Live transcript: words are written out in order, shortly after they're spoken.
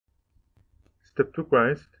Step to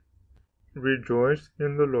Christ. Rejoice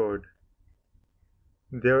in the Lord.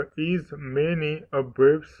 There is many a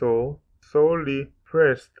brave soul, sorely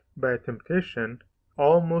pressed by temptation,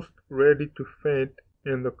 almost ready to faint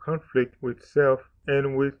in the conflict with self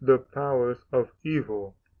and with the powers of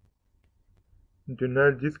evil. Do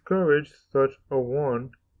not discourage such a one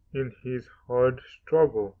in his hard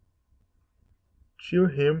struggle. Cheer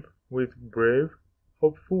him with brave,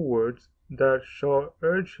 hopeful words that shall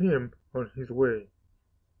urge him on his way.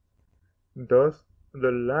 Thus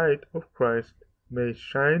the light of Christ may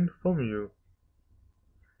shine from you.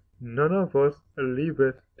 None of us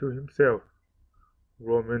liveth to himself.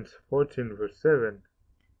 Romans 14:7.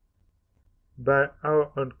 By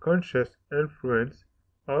our unconscious influence,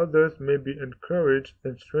 others may be encouraged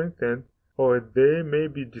and strengthened, or they may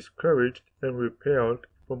be discouraged and repelled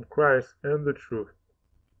from Christ and the truth.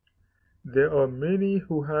 There are many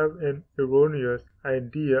who have an erroneous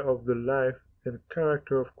idea of the life and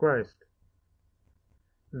character of Christ.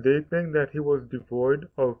 They think that he was devoid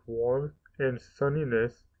of warmth and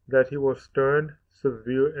sunniness, that he was stern,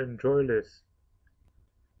 severe, and joyless.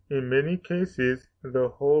 In many cases, the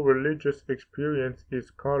whole religious experience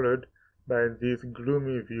is colored by these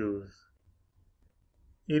gloomy views.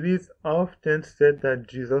 It is often said that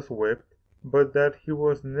Jesus wept, but that he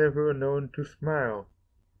was never known to smile.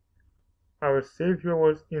 Our Savior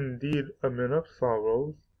was indeed a man of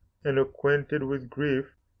sorrows, and acquainted with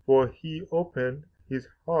grief, for he opened his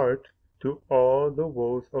heart to all the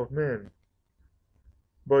woes of men.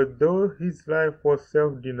 But though his life was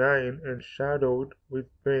self-denying and shadowed with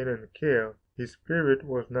pain and care, his spirit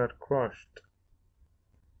was not crushed.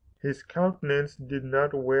 His countenance did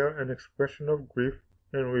not wear an expression of grief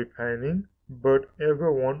and repining, but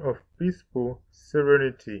ever one of peaceful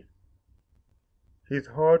serenity. His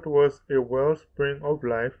heart was a wellspring of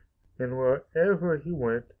life, and wherever he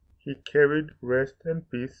went, he carried rest and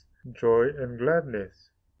peace, joy and gladness.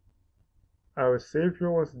 Our Savior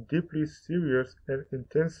was deeply serious and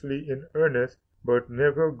intensely in earnest, but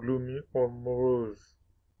never gloomy or morose.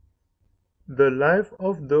 The life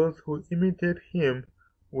of those who imitate him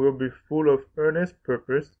will be full of earnest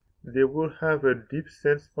purpose. They will have a deep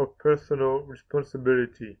sense of personal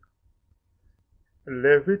responsibility.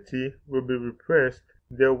 Levity will be repressed.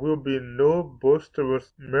 There will be no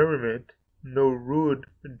boisterous merriment, no rude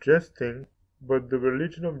jesting, but the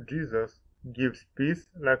religion of Jesus gives peace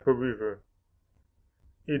like a river.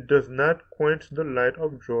 It does not quench the light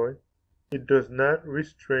of joy, it does not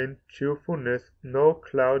restrain cheerfulness, nor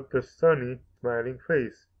cloud the sunny, smiling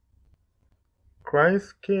face.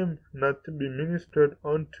 Christ came not to be ministered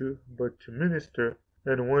unto, but to minister,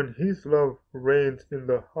 and when his love reigns in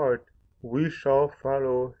the heart, we shall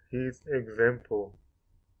follow his example.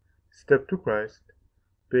 Step to Christ,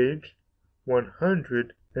 page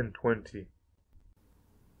 120.